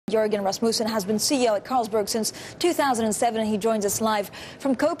Joergen Rasmussen has been CEO at Carlsberg since 2007, and he joins us live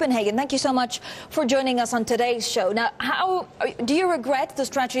from Copenhagen. Thank you so much for joining us on today's show. Now, how do you regret the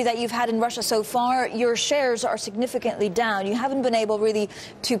strategy that you've had in Russia so far? Your shares are significantly down. You haven't been able really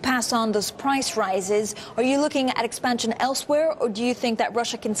to pass on those price rises. Are you looking at expansion elsewhere, or do you think that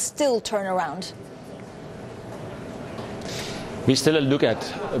Russia can still turn around? We still look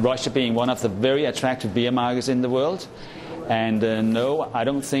at Russia being one of the very attractive beer markets in the world. And no, I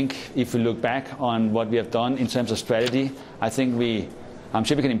don't think if we look back on what we have done in terms of strategy, I think I'm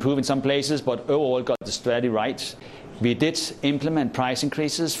sure we can improve in some places, but overall got the strategy right. We did implement price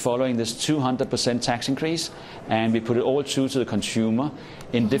increases following this 200% tax increase, and we put it all through to the consumer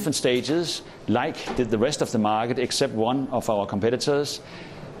in different stages, like did the rest of the market, except one of our competitors.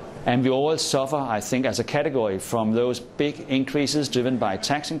 And we all suffer, I think, as a category from those big increases driven by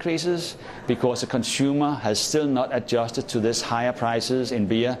tax increases, because the consumer has still not adjusted to this higher prices in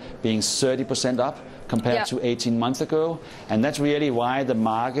beer being 30% up compared to 18 months ago. And that's really why the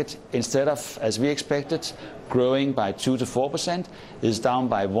market, instead of, as we expected, growing by 2 to 4%, is down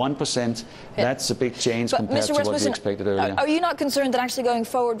by 1%. That's a big change compared to what we expected earlier. Are you not concerned that actually going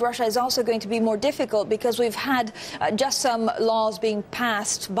forward Russia is also going to be more difficult, because we've had just some laws being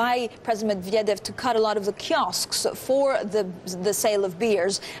passed by President Medvedev to cut a lot of the kiosks for the sale of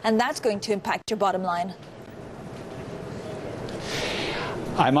beers, and that's going to impact your bottom line?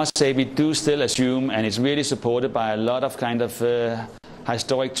 I must say we do still assume, and it's really supported by a lot of kind of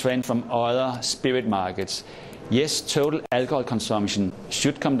historic trend from other spirit markets. Yes, total alcohol consumption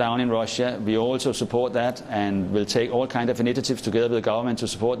should come down in Russia. We also support that and will take all kinds of initiatives together with the government to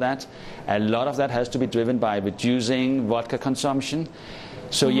support that. A lot of that has to be driven by reducing vodka consumption.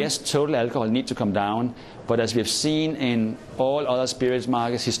 So yes, total alcohol needs to come down, but as we've seen in all other spirits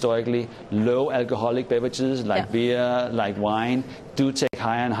markets historically, low alcoholic beverages like beer, like wine, do take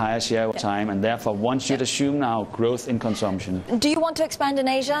higher and higher share of time, and therefore one should assume now growth in consumption. Do you want to expand in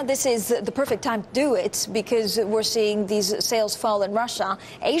Asia? This is the perfect time to do it, because we're seeing these sales fall in Russia.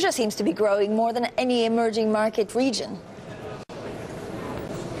 Asia seems to be growing more than any emerging market region.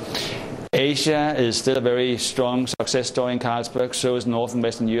 Asia is still a very strong success story in Carlsberg, so is North and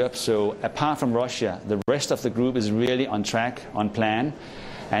Western Europe. So apart from Russia, the rest of the group is really on track, on plan.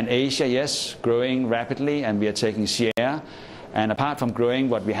 And Asia, yes, growing rapidly, and we are taking share. And apart from growing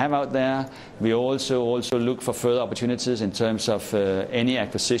what we have out there, we also look for further opportunities in terms of any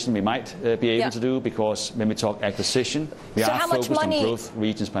acquisition we might be able to do, because when we talk acquisition, we are focused on growth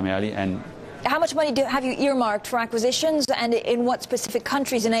regions primarily. And how much money have you earmarked for acquisitions, and in what specific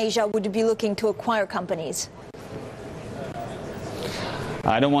countries in Asia would you be looking to acquire companies?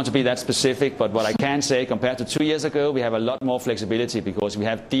 I don't want to be that specific, but what I can say, compared to 2 years ago, we have a lot more flexibility, because we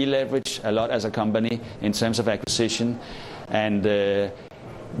have deleveraged a lot as a company in terms of acquisition. And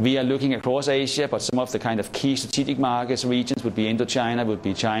we are looking across Asia, but some of the kind of key strategic markets, regions, would be Indochina, would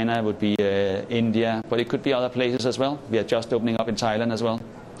be China, would be India, but it could be other places as well. We are just opening up in Thailand as well.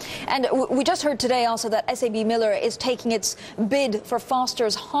 And we just heard today also that SAB Miller is taking its bid for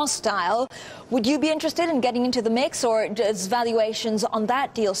Foster's Hostile. Would you be interested in getting into the mix, or does valuations on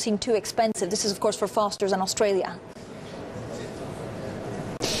that deal seem too expensive? This is, of course, for Foster's in Australia.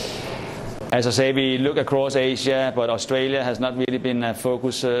 As I say, we look across Asia, but Australia has not really been a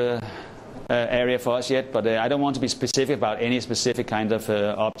focus area for us yet. But I don't want to be specific about any specific kind of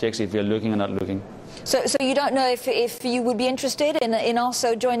objects, if you're looking or not looking. So you don't know if you would be interested in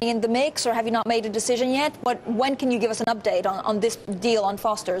also joining in the mix, or have you not made a decision yet? When can you give us an update on this deal on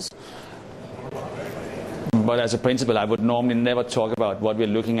Foster's? But as a principle, I would normally never talk about what we're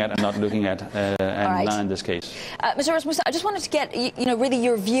looking at and not looking at, and not in this case. Mr. Rasmussen, I just wanted to get really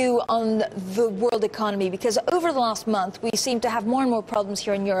your view on the world economy, because over the last month we seem to have more and more problems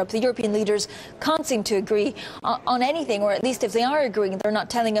here in Europe. The European leaders can't seem to agree on anything, or at least if they are agreeing, they're not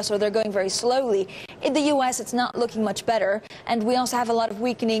telling us, or they're going very slowly. In the US, it's not looking much better, and we also have a lot of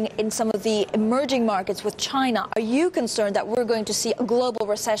weakening in some of the emerging markets with China. Are you concerned that we're going to see a global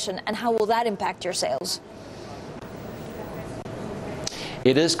recession, and how will that impact your sales?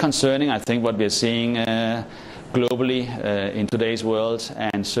 It is concerning, I think, what we're seeing globally in today's world,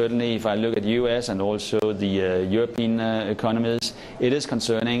 and certainly if I look at US and also the European economies, it is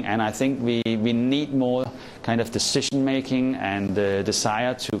concerning, and I think we need more kind of decision making and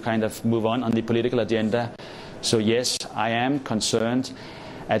desire to kind of move on the political agenda. So yes, I am concerned.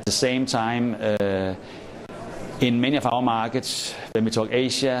 At the same time, in many of our markets, when we talk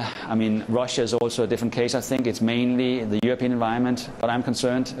Asia, I mean, Russia is also a different case. I think it's mainly the European environment, but I'm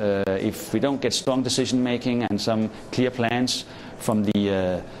concerned if we don't get strong decision making and some clear plans from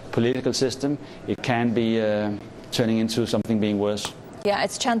the political system, it can be turning into something being worse. Yeah,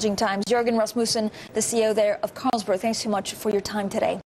 it's challenging times. Joergen Rasmussen, the CEO there of Carlsberg, thanks so much for your time today.